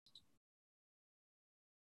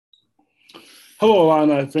Hello,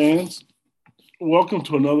 Illini fans. Welcome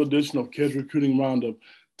to another edition of Kids Recruiting Roundup.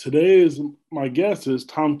 Today my guest is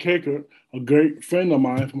Tom Kakert, a great friend of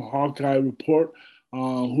mine from Hawkeye Report,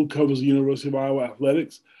 who covers the University of Iowa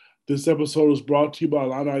athletics. This episode is brought to you by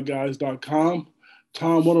IlliniGuys.com.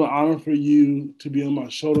 Tom, what an honor for you to be on my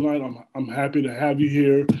show tonight. I'm happy to have you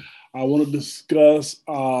here. I want to discuss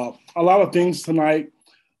a lot of things tonight.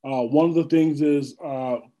 One of the things is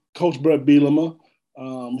Coach Bret Bielema.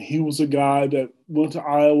 He was a guy that went to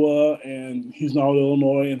Iowa and he's now at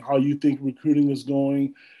Illinois, and how you think recruiting is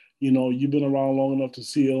going. You know, you've been around long enough to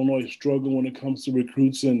see Illinois struggle when it comes to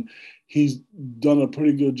recruits, and he's done a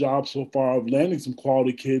pretty good job so far of landing some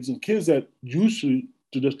quality kids and kids that usually,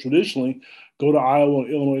 just traditionally, go to Iowa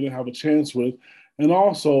and Illinois to have a chance with. And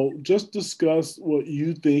also just discuss what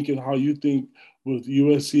you think and how you think with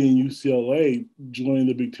USC and UCLA joining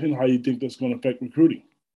the Big Ten, how you think that's going to affect recruiting.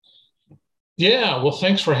 Yeah, well,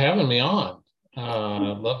 thanks for having me on. I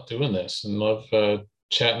love doing this and love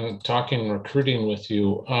chatting, talking, recruiting with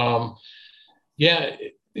you. Yeah,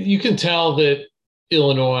 you can tell that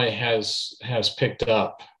Illinois has picked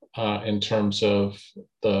up in terms of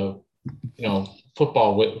the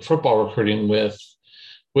football recruiting with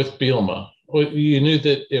Bielema. Well, you knew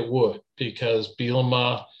that it would, because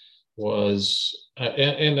Bielema was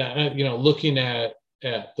looking at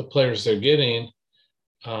the players they're getting.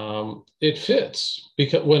 It fits,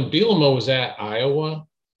 because when Bielema was at Iowa,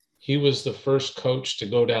 he was the first coach to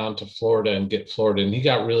go down to Florida and get Florida, and he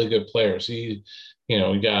got really good players. He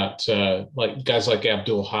got like guys like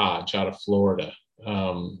Abdul Hodge out of Florida,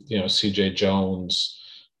 CJ Jones,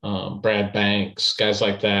 Brad Banks, guys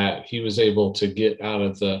like that. He was able to get out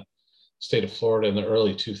of the state of Florida in the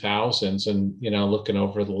early 2000s, and looking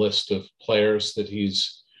over the list of players that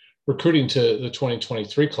he's recruiting to the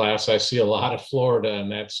 2023 class, I see a lot of Florida,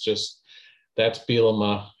 and that's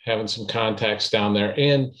Bielema having some contacts down there.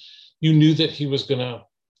 And you knew that he was going to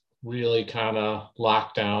really kind of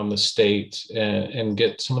lock down the state and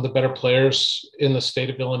get some of the better players in the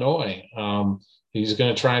state of Illinois. He's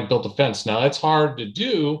going to try and build a fence. Now, that's hard to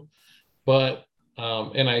do, but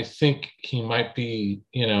and I think he might be,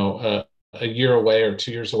 a year away or 2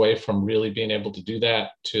 years away from really being able to do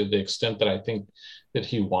that to the extent that I think that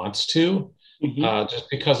he wants to, just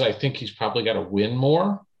because I think he's probably got to win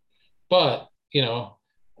more. But, the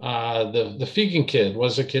Feagin kid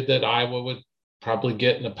was a kid that Iowa would probably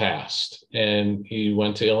get in the past, and he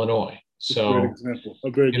went to Illinois. So, a great example.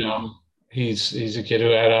 A very good example. He's a kid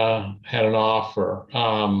who had an offer.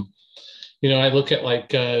 I look at like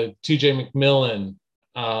TJ McMillan,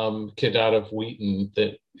 kid out of Wheaton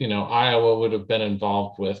that, Iowa would have been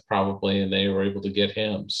involved with probably, and they were able to get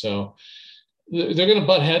him. So they're going to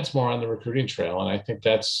butt heads more on the recruiting trail, and I think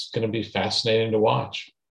that's going to be fascinating to watch.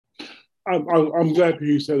 I'm glad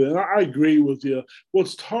you said that. And I agree with you.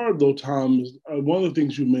 What's hard, though, Tom, is one of the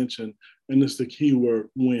things you mentioned, and it's the key word,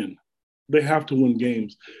 win. They have to win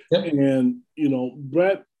games. Yep. And,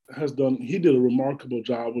 Bret he did a remarkable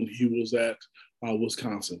job when he was at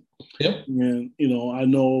Wisconsin. Yep. And, I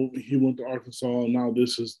know he went to Arkansas, and now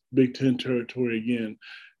this is Big Ten territory again.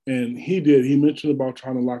 And he mentioned about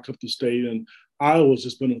trying to lock up the state, and Iowa's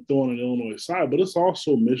just been a thorn in Illinois' side, but it's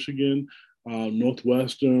also Michigan,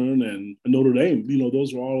 Northwestern, and Notre Dame.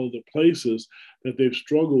 Those are all of the places that they've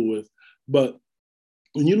struggled with. But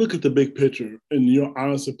when you look at the big picture, in your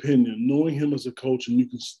honest opinion, knowing him as a coach,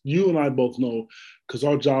 and you and I both know, because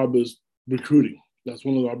our job is recruiting. That's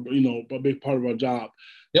one of our, a big part of our job.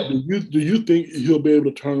 Yep. Do you think he'll be able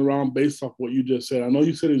to turn around based off what you just said? I know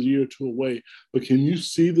you said he's a year or two away, but can you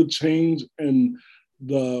see the change and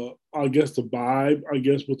the vibe,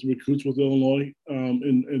 with the recruits with Illinois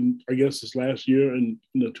in this last year in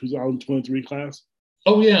the 2023 class?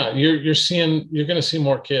 Oh yeah, you're going to see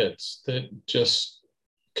more kids that just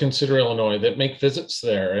consider Illinois, that make visits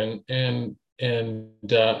there and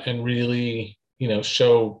really,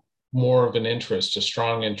 show more of an interest, a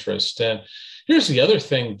strong interest. And here's the other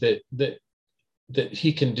thing that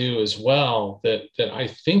he can do as well, that I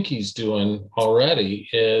think he's doing already,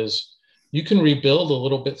 is you can rebuild a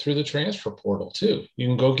little bit through the transfer portal too. You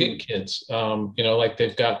can go get kids, like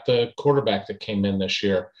they've got the quarterback that came in this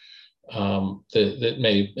year that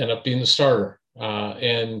may end up being the starter.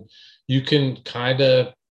 And you can kind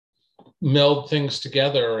of meld things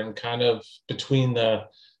together, and kind of between the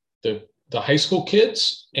high school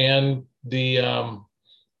kids and the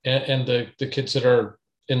kids that are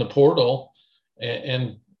in the portal,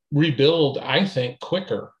 and rebuild, I think,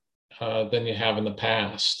 quicker than you have in the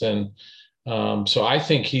past. And so I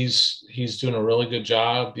think he's doing a really good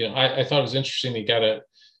job. I thought it was interesting. He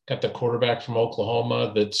got the quarterback from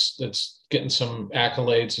Oklahoma that's getting some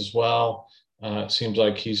accolades as well. It seems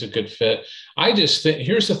like he's a good fit. I just think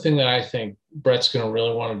here's the thing that I think Brett's going to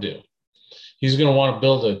really want to do. He's going to want to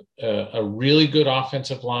build a really good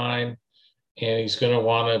offensive line, and he's going to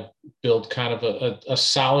want to build kind of a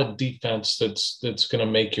solid defense that's going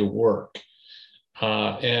to make you work.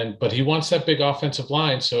 But he wants that big offensive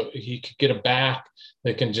line so he could get a back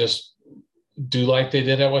that can just do like they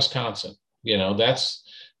did at Wisconsin.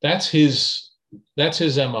 That's his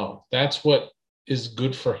MO. That's what is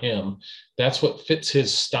good for him. That's what fits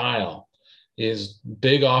his style, is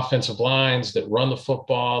big offensive lines that run the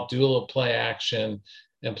football, do a little play action,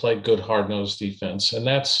 and play good hard-nosed defense. And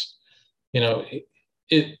that's,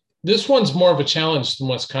 this one's more of a challenge than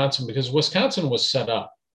Wisconsin, because Wisconsin was set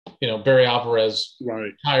up. Barry Alvarez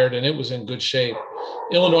retired and it was in good shape.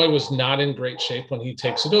 Illinois was not in great shape when he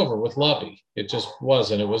takes it over with Lovie. It just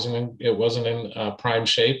wasn't. It wasn't in prime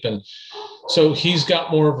shape, and so he's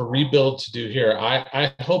got more of a rebuild to do here.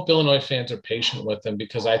 I hope Illinois fans are patient with him,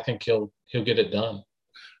 because I think he'll get it done.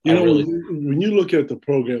 When you look at the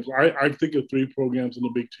programs, I think of 3 programs in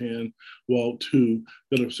the Big Ten, well, 2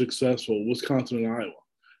 that are successful: Wisconsin and Iowa.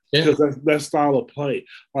 Yeah. Because that style of play,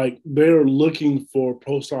 like they're looking for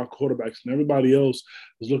pro-style quarterbacks, and everybody else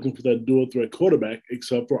is looking for that dual threat quarterback,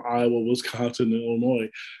 except for Iowa, Wisconsin, and Illinois.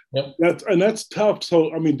 Yep. That's tough.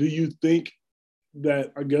 So, I mean, do you think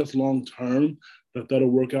that, I guess, long term that'll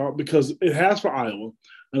work out? Because it has for Iowa,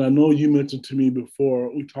 and I know you mentioned to me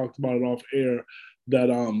before, we talked about it off air, that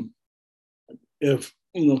if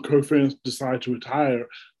Kirk Ferentz decided to retire,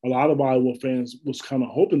 a lot of Iowa fans was kind of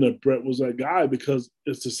hoping that Brett was that guy, because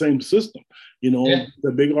it's the same system,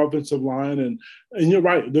 the big offensive line. And you're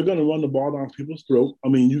right, they're going to run the ball down people's throat. I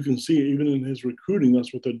mean, you can see it even in his recruiting,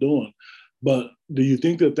 that's what they're doing. But do you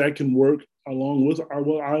think that can work along with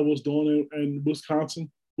what Iowa's doing in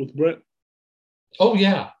Wisconsin with Brett? Oh,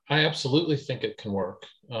 yeah, I absolutely think it can work,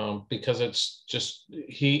 because it's just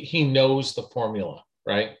he knows the formula,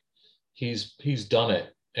 right? He's done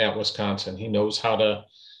it at Wisconsin. He knows how to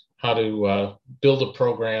build a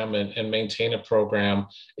program and maintain a program.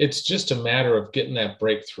 It's just a matter of getting that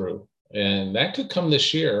breakthrough, and that could come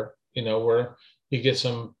this year. Where he gets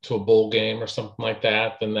them to a bowl game or something like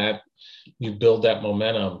that, then that you build that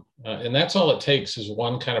momentum, and that's all it takes is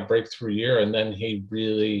one kind of breakthrough year, and then he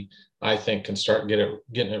really, I think, can start getting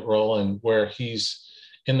it rolling, where he's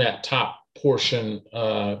in that top portion,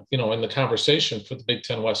 in the conversation for the Big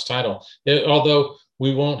Ten West title. Although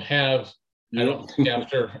we won't have, I don't think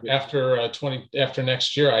after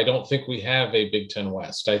next year, I don't think we have a Big Ten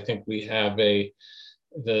West. I think we have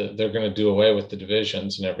they're going to do away with the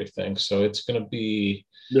divisions and everything. So it's going to be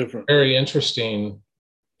different, very interesting.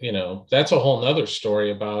 That's a whole nother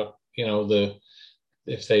story about,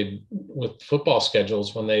 if they, with football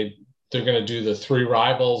schedules, when they're going to do the 3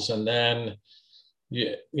 rivals, and then,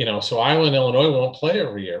 so Iowa and Illinois won't play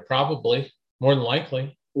every year, probably, more than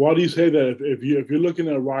likely. Why do you say that if you're looking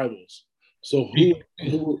at rivals? So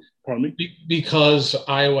who pardon me? Because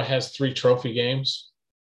Iowa has 3 trophy games,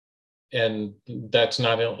 and that's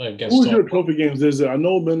not against. Who's your trophy games? Is it? I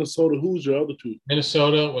know Minnesota. Who's your other 2?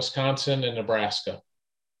 Minnesota, Wisconsin, and Nebraska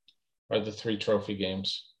are the 3 trophy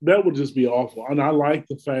games. That would just be awful. And I like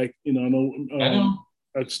the fact, I know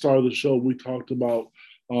at the start of the show we talked about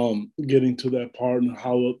getting to that part and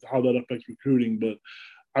how that affects recruiting. But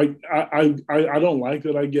I don't like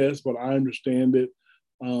it, I guess, but I understand it.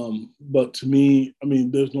 But to me, I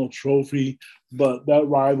mean, there's no trophy, but that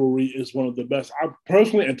rivalry is one of the best. I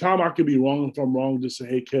personally, and Tom, I could be wrong. If I'm wrong, just say,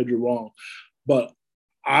 hey, Ked, you're wrong. But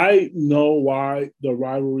I know why the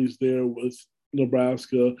rivalry's there with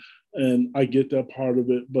Nebraska, and I get that part of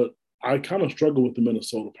it, but I kind of struggle with the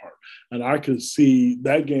Minnesota part. And I could see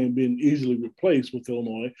that game being easily replaced with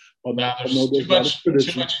Illinois. But there's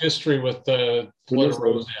too much history with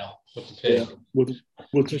Roselle. With the pig.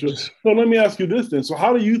 Yeah, so let me ask you this then. So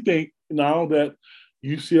how do you think, now that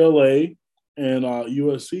UCLA and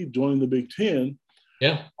USC joined the Big Ten,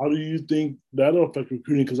 how do you think that'll affect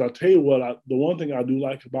recruiting? Because I tell you what, the one thing I do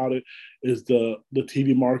like about it is the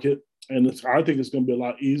TV market. And I think it's going to be a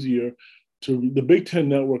lot easier the Big Ten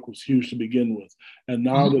network was huge to begin with. And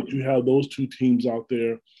now that you have those 2 teams out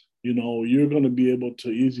there, you're going to be able to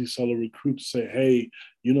easily sell a recruit to say, hey,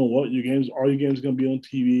 you know what, all your games are going to be on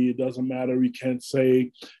TV. It doesn't matter. You can't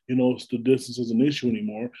say, it's the distance is an issue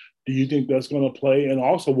anymore. Do you think that's going to play? And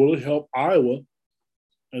also, will it help Iowa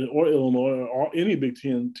or Illinois or any Big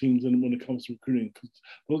Ten teams when it comes to recruiting?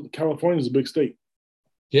 Because California is a big state.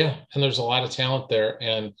 Yeah, and there's a lot of talent there,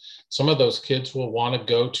 and some of those kids will want to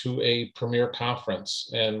go to a premier conference,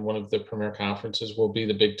 and one of the premier conferences will be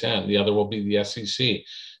the Big Ten. The other will be the SEC.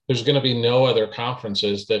 There's going to be no other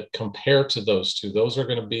conferences that compare to those 2. Those are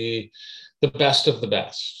going to be the best of the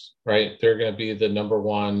best, right? They're going to be the number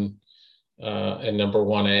one and number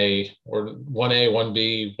 1A or 1A,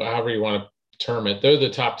 1B, however you want to term it. They're the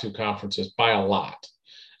top two conferences by a lot.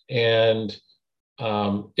 And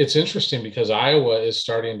it's interesting because Iowa is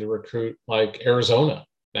starting to recruit like Arizona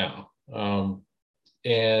now.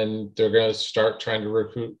 And they're going to start trying to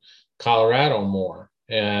recruit Colorado more.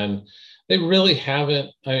 And they really haven't,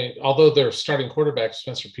 although their starting quarterback,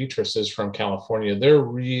 Spencer Petras, is from California, they're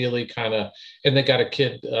really kind of, and they got a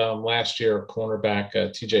kid last year, cornerback,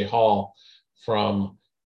 TJ Hall from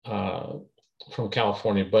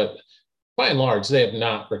California. But by and large, they have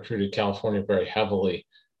not recruited California very heavily.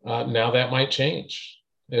 Now that might change.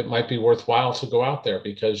 It might be worthwhile to go out there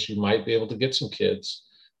because you might be able to get some kids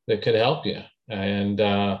that could help you. And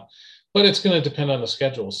but it's going to depend on the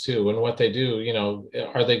schedules too and what they do. You know,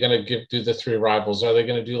 are they going to do the three rivals? Are they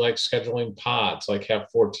going to do like scheduling pods, like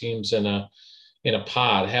have 4 teams in a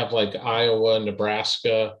pod, have like Iowa and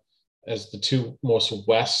Nebraska as the 2 most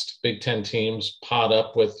West Big Ten teams pod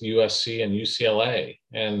up with USC and UCLA,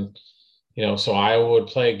 and you know, so Iowa would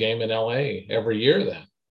play a game in LA every year then.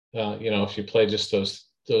 You know, if you play just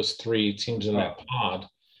those 3 teams in that pod.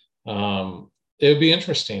 It would be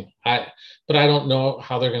interesting. But I don't know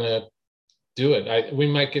how they're going to do it. We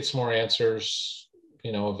might get some more answers,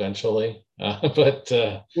 you know, eventually. But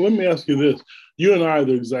well, let me ask you this: you and I are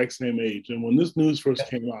the exact same age, and when this news first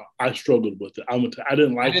came out, I struggled with it. I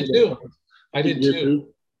didn't like it. I did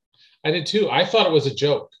too. I did too. I thought it was a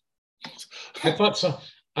joke. I thought so.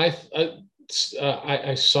 I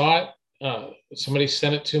saw it. Somebody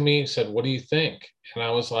sent it to me. Said, "What do you think?" And I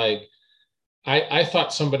was like, I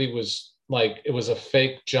thought somebody was. Like it was a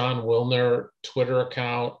fake John Wilner Twitter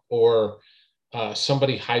account, or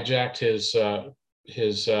somebody hijacked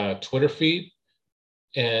his Twitter feed,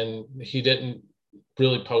 and he didn't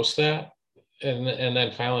really post that. And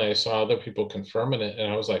then finally, I saw other people confirming it, and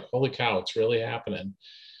I was like, "Holy cow, it's really happening!"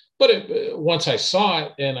 But once I saw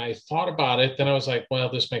it and I thought about it, then I was like, "Well,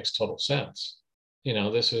 this makes total sense." You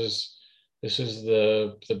know, this is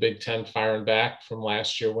the Big Ten firing back from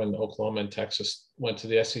last year when Oklahoma and Texas went to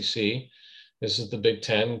the SEC. This is the Big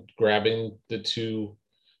Ten grabbing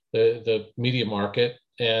the media market,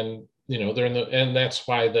 and you know they're and that's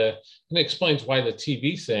why and it explains why the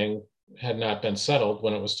TV thing had not been settled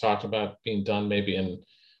when it was talked about being done maybe in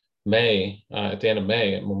May, at the end of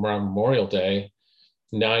May, around Memorial Day.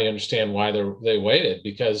 Now you understand why they waited,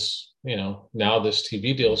 because you know now this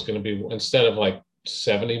TV deal is going to be, instead of like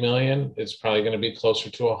 70 million, it's probably going to be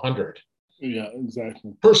closer to 100. Yeah,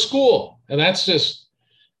 exactly. Per school, and that's just,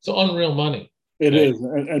 it's unreal money. It is,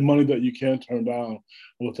 and money that you can't turn down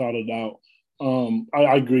without a doubt.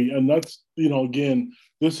 I agree, and that's, you know, again,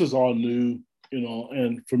 this is all new, you know,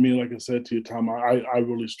 and for me, like I said to you, Tom, I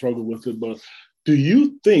really struggle with it. But do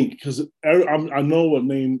you think, because I know what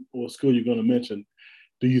name or school you're going to mention,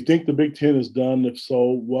 do you think the Big Ten is done? If so,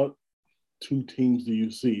 what 2 teams do you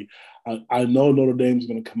see? I know Notre Dame is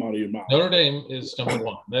going to come out of your mouth. Notre Dame is number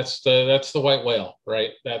 1. That's the white whale, right?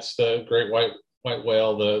 That's the great white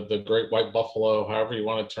whale, the great white buffalo, however you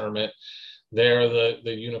want to term it. They're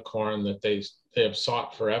the unicorn that they have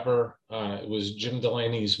sought forever. It was Jim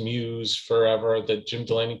Delaney's muse forever, that Jim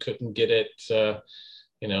Delaney couldn't get it,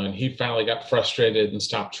 you know, and he finally got frustrated and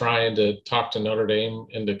stopped trying to talk to Notre Dame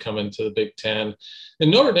into coming to the Big Ten.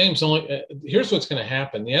 And Notre Dame's only, here's what's going to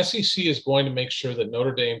happen. The SEC is going to make sure that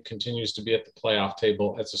Notre Dame continues to be at the playoff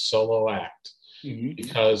table as a solo act,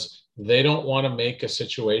 because they don't want to make a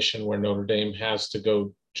situation where Notre Dame has to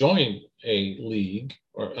go join a league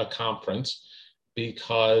or a conference,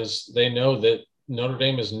 because they know that Notre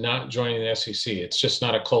Dame is not joining the SEC. It's just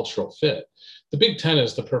not a cultural fit. The Big Ten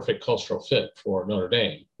is the perfect cultural fit for Notre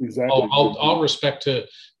Dame. Exactly. All respect to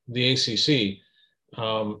the ACC.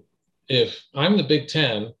 If I'm the Big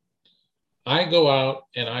Ten, I go out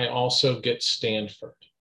and I also get Stanford.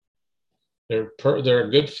 They're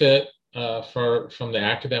a good fit from the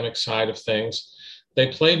academic side of things. They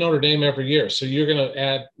play Notre Dame every year. So you're going to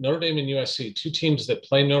add Notre Dame and USC, 2 teams that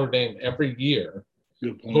play Notre Dame every year,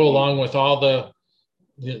 go along with all the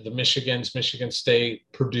Michigans, Michigan State,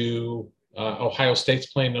 Purdue, Ohio State's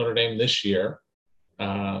playing Notre Dame this year, you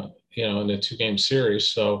know, in a 2-game series.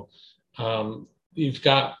 So you've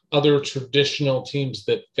got other traditional teams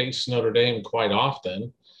that face Notre Dame quite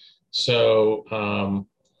often. So,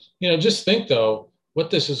 you know, just think though, what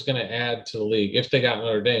this is going to add to the league if they got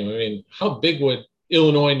Notre Dame. I mean, how big would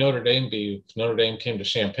Illinois Notre Dame be if Notre Dame came to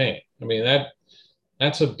Champaign? I mean,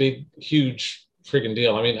 that's a big, huge freaking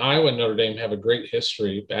deal. I mean, Iowa and Notre Dame have a great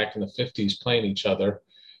history back in the 50s playing each other,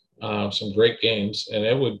 some great games, and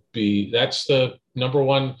that's the number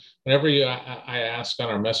one. Whenever I ask on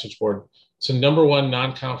our message board, It's a number one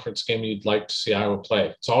non-conference game you'd like to see Iowa play.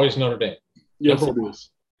 It's always Notre Dame. Yes, it is.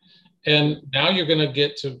 And now you're going to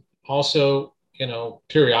get to also,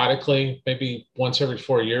 periodically, maybe once every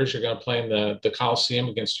 4 years, you're going to play in the Coliseum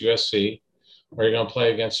against USC, or you're going to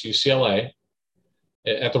play against UCLA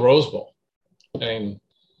at the Rose Bowl. I mean,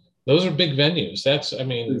 those are big venues.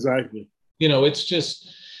 Exactly. It's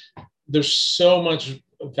just, there's so much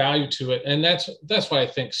value to it. And that's why I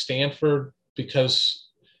think Stanford, because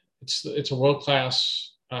it's a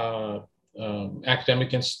world-class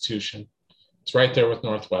academic institution. It's right there with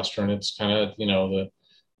Northwestern. It's kind of,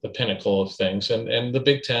 the pinnacle of things. And the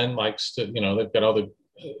Big Ten likes to, they've got all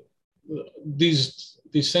these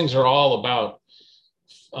things are all about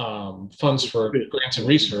funds for grants and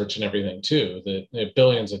research and everything too, the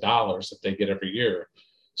billions of dollars that they get every year.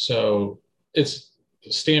 So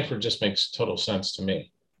Stanford just makes total sense to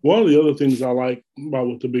me. One of the other things I like about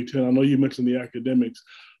with the Big Ten, I know you mentioned the academics,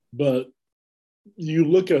 but you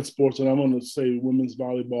look at sports, and I'm going to say women's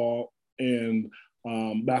volleyball and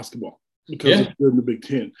basketball, because it's in the Big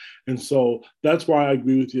Ten. And so that's why I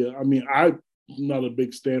agree with you. I mean, I'm not a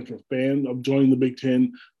big Stanford fan of joining the Big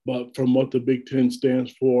Ten, but from what the Big Ten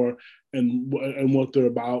stands for and what they're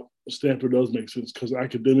about, Stanford does make sense, because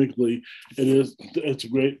academically it's a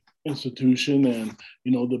great institution, and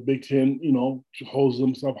the Big Ten holds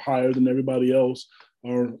themselves higher than everybody else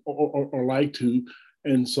or like to.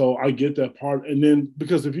 And so I get that part. And then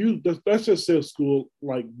because let's just say a school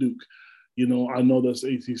like Duke, I know that's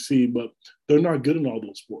ACC, but they're not good in all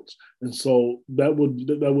those sports, and so that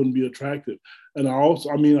wouldn't be attractive. And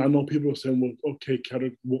I know people are saying, well, okay,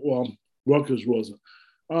 Rutgers wasn't.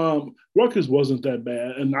 Rutgers wasn't that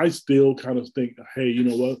bad, and I still kind of think, hey, you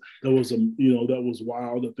know what, that was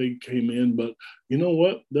wild that they came in, but you know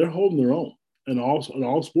what, they're holding their own in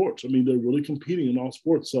all sports. I mean, they're really competing in all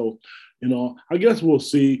sports. So, I guess we'll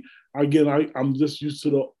see. Again, I'm just used to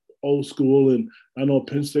the old school, and I know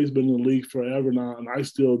Penn State's been in the league forever now, and I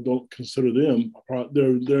still don't consider them.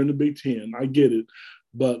 They're in the Big Ten. I get it,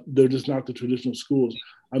 but they're just not the traditional schools.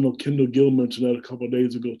 I know Kendall Gill mentioned that a couple of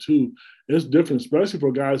days ago too. It's different, especially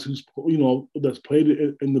for guys who's that's played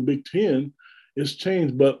in the Big Ten. It's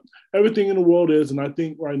changed, but everything in the world is, and I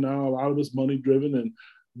think right now a lot of it's money driven, and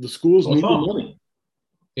the schools need the money.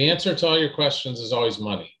 The answer to all your questions is always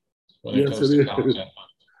money when it comes to college athletics.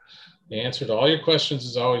 The answer to all your questions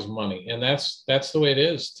is always money, and that's the way it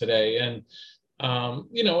is today. And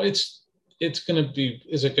it's going to be.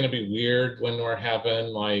 Is it going to be weird when we're having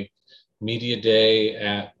like media day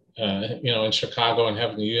at in Chicago and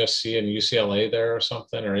having the USC and UCLA there or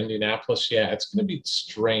something, or Indianapolis? Yeah, it's going to be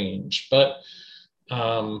strange, but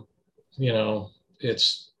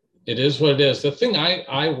it is what it is. The thing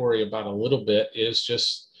I worry about a little bit is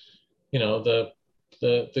just the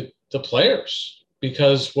players.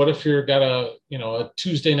 Because what if you've got a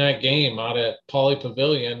Tuesday night game out at Pauley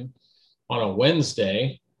Pavilion on a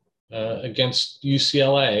Wednesday against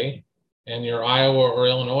UCLA, and you're Iowa or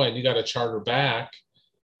Illinois, and you got to charter back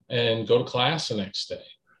and go to class the next day?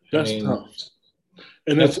 That's tough.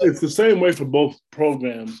 And it's the same way for both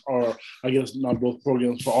programs, or I guess not both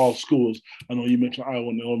programs, for all schools. I know you mentioned Iowa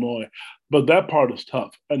and Illinois, but that part is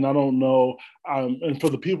tough. And I don't know. And for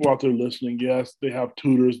the people out there listening, yes, they have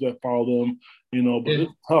tutors that follow them, but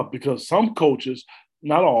it's tough because some coaches,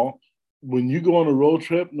 not all, when you go on a road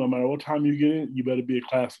trip, no matter what time you get in, you better be at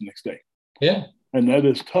class the next day. Yeah. And that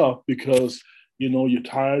is tough because, you're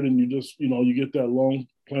tired, and you just, you get that long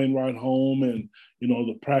plane ride home, and,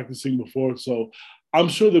 the practicing before. So I'm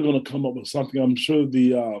sure they're going to come up with something. I'm sure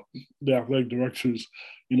the athletic directors,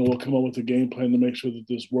 will come up with a game plan to make sure that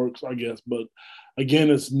this works, I guess. But again,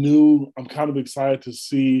 it's new. I'm kind of excited to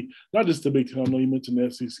see not just the Big Ten. I know you mentioned the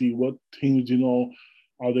SEC. What teams,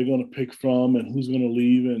 are they going to pick from, and who's going to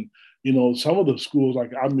leave? And some of the schools,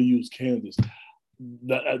 like I'm going to use Kansas.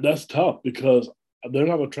 That's tough because they're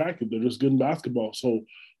not attractive. They're just good in basketball. So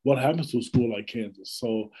what happens to a school like Kansas?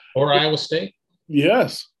 Or Iowa State.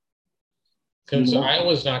 Yes. Because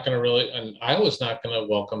Iowa's not going to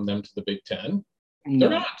welcome them to the Big Ten. No.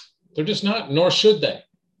 They're not. They're just not, nor should they.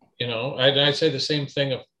 I'd say the same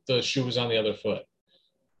thing if the shoe was on the other foot.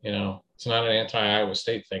 It's not an anti-Iowa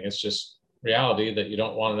State thing. It's just reality that you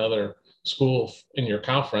don't want another school in your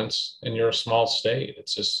conference, and you're a small state.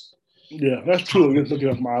 It's just. Yeah, that's true. Just looking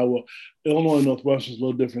at Iowa, Illinois and Northwestern is a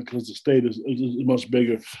little different because the state is much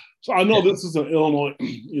bigger. So I know this is an Illinois,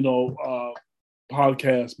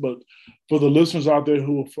 podcast, but for the listeners out there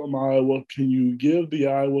who are from Iowa, can you give the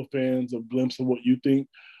Iowa fans a glimpse of what you think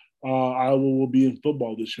Iowa will be in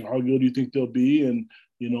football this year? How good do you think they'll be, and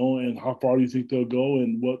and how far do you think they'll go,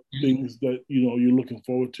 and what things that you're looking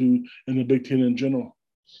forward to in the Big Ten in general?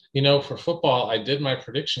 for football, I did my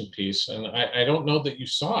prediction piece, and I don't know that you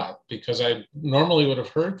saw it because I normally would have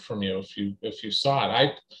heard from you if you saw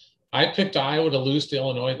it. I picked Iowa to lose to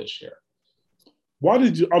Illinois this year. Why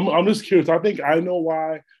did you? I'm just curious. I think I know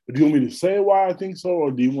why, but do you want me to say why I think so,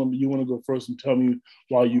 or do you want to go first and tell me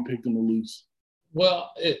why you picked them to lose?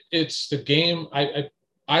 Well, it's the game.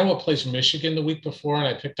 Iowa plays Michigan the week before, and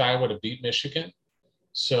I picked Iowa to beat Michigan.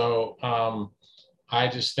 So I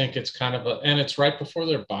just think it's kind of and it's right before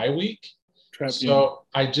their bye week. So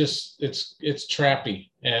it's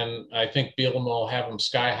trappy, and I think Bielema will have them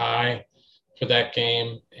sky high for that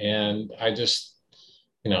game, and I just,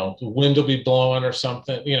 the wind will be blowing or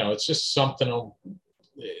something. It's just something.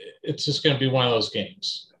 It's just going to be one of those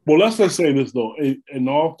games. Well, let's say this though. In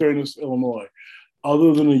all fairness, Illinois,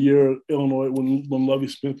 other than a year Illinois when Lovie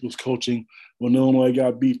Smith was coaching, when Illinois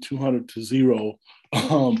got beat 200-0,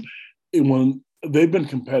 when they've been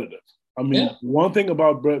competitive. I mean, One thing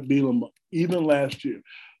about Brett Bielema, even last year,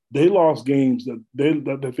 they lost games that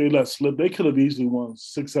they let slip. They could have easily won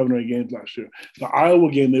 6, 7, or 8 games last year. The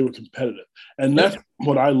Iowa game, they were competitive. And that's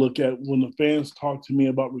what I look at when the fans talk to me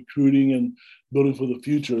about recruiting and building for the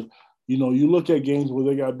future. You look at games where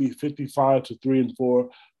they got beat 55-3-4.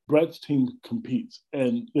 Brett's team competes.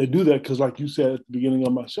 And they do that because, like you said at the beginning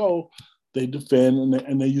of my show, they defend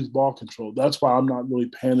and they use ball control. That's why I'm not really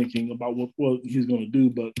panicking about what he's going to do.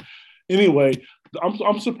 But anyway,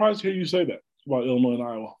 I'm surprised to hear you say that about Illinois and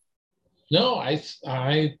Iowa. No, I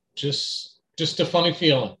just a funny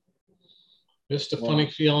feeling. Just a funny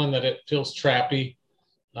feeling that it feels trappy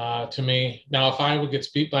to me. Now, if Iowa gets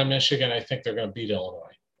beat by Michigan, I think they're going to beat Illinois.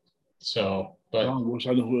 So, but I wish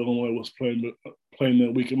I knew who Illinois was playing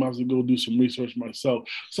that week. I might have to go do some research myself.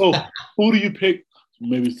 So, who do you pick?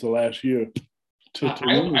 Maybe it's the last year. I've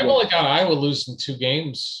only got Iowa losing 2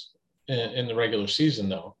 games in the regular season,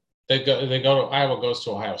 though. They go to Iowa goes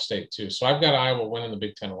to Ohio State too. So I've got Iowa winning the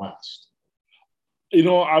Big Ten West.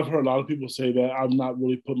 I've heard a lot of people say that. I've not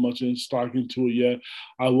really put much in stock into it yet.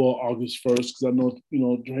 I will August 1st because I know,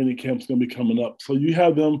 training camp's going to be coming up. So you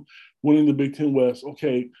have them winning the Big Ten West.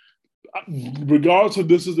 Okay. Regardless of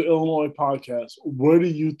this is the Illinois podcast, where do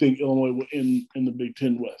you think Illinois will end in the Big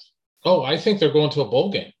Ten West? Oh, I think they're going to a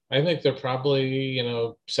bowl game. I think they're probably,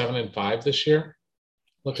 7-5 this year.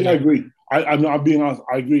 I agree. I'm being honest.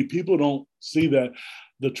 I agree. People don't see that.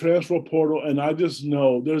 The transfer portal, and I just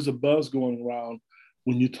know there's a buzz going around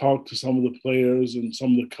when you talk to some of the players and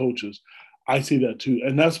some of the coaches. I see that too.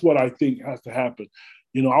 And that's what I think has to happen.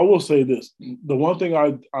 I will say this. The one thing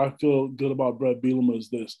I feel good about Brett Bielema is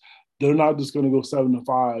this. They're not just going to go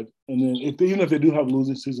 7-5. And then even if they do have a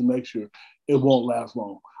losing season next year, it won't last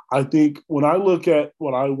long. I think when I look at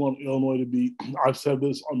what I want Illinois to be, I've said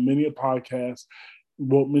this on many a podcast,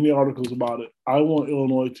 wrote many articles about it. I want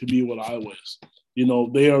Illinois to be what Iowa is.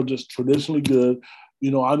 They are just traditionally good.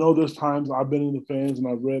 I know there's times I've been in the fans and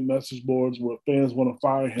I've read message boards where fans want to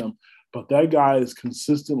fire him, but that guy is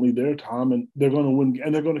consistently there, Tom, and they're going to win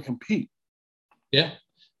and they're going to compete. Yeah.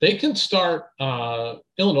 They can start,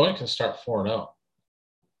 Illinois can start 4-0.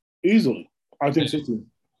 Easily. I think so too.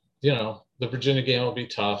 The Virginia game will be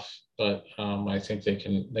tough, but I think they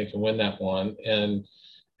can win that one. And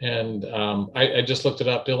I just looked it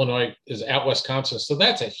up. Illinois is at Wisconsin. So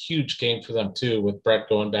that's a huge game for them too, with Brett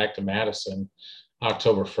going back to Madison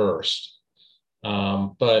October 1st.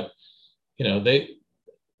 But,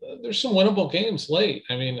 there's some winnable games late.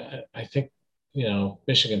 I mean, I think,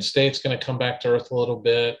 Michigan State's going to come back to earth a little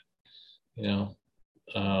bit.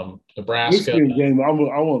 Nebraska. Michigan game, I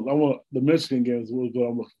want the Michigan game is what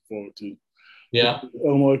I'm looking forward to. Yeah.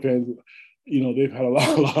 Illinois fans, they've had a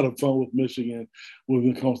lot of fun with Michigan when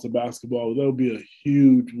it comes to basketball. That'll be a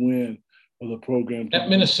huge win for the program. At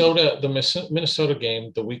Minnesota, the Minnesota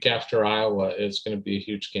game, the week after Iowa, is going to be a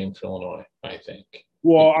huge game for Illinois, I think.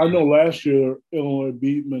 Well, I know last year Illinois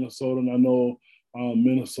beat Minnesota, and I know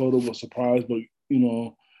Minnesota was surprised, but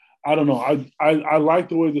I don't know. I like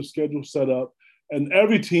the way the schedule's set up, and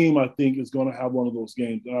every team I think is going to have one of those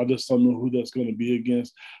games. I just don't know who that's going to be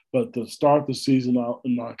against. But to start the season out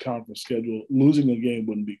in our conference schedule, losing a game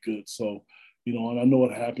wouldn't be good. So, and I know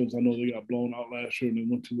what happens. I know they got blown out last year and they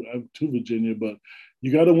went to Virginia, but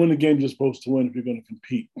you got to win the game you're supposed to win if you're going to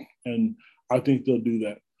compete, and I think they'll do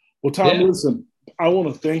that. Well, Tom, listen, I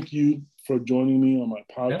want to thank you for joining me on my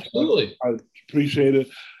podcast. Absolutely. I appreciate it.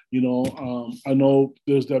 I know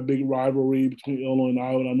there's that big rivalry between Illinois and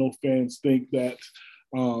Iowa, and I know fans think that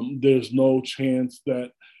there's no chance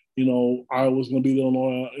that, Iowa's going to beat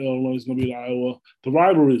Illinois, Illinois is going to beat Iowa. The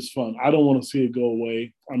rivalry is fun. I don't want to see it go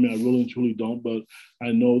away. I mean, I really and truly don't, but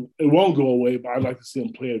I know it won't go away, but I'd like to see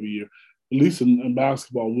them play every year. At least in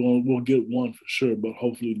basketball, we'll get one for sure, but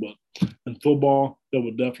hopefully, but in football, that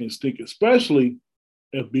will definitely stick, especially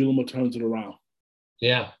if Bielema turns it around.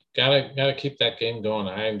 Yeah, gotta keep that game going.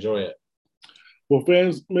 I enjoy it. Well,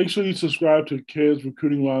 fans, make sure you subscribe to Ked's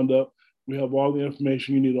Recruiting Roundup. We have all the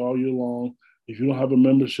information you need all year long. If you don't have a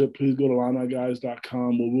membership, please go to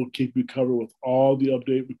IlliniGuys.com where we'll keep you covered with all the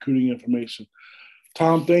update recruiting information.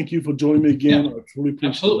 Tom, thank you for joining me again. Yeah, I truly appreciate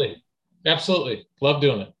absolutely. it. Absolutely. Love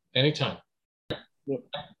doing it. Anytime. Yep.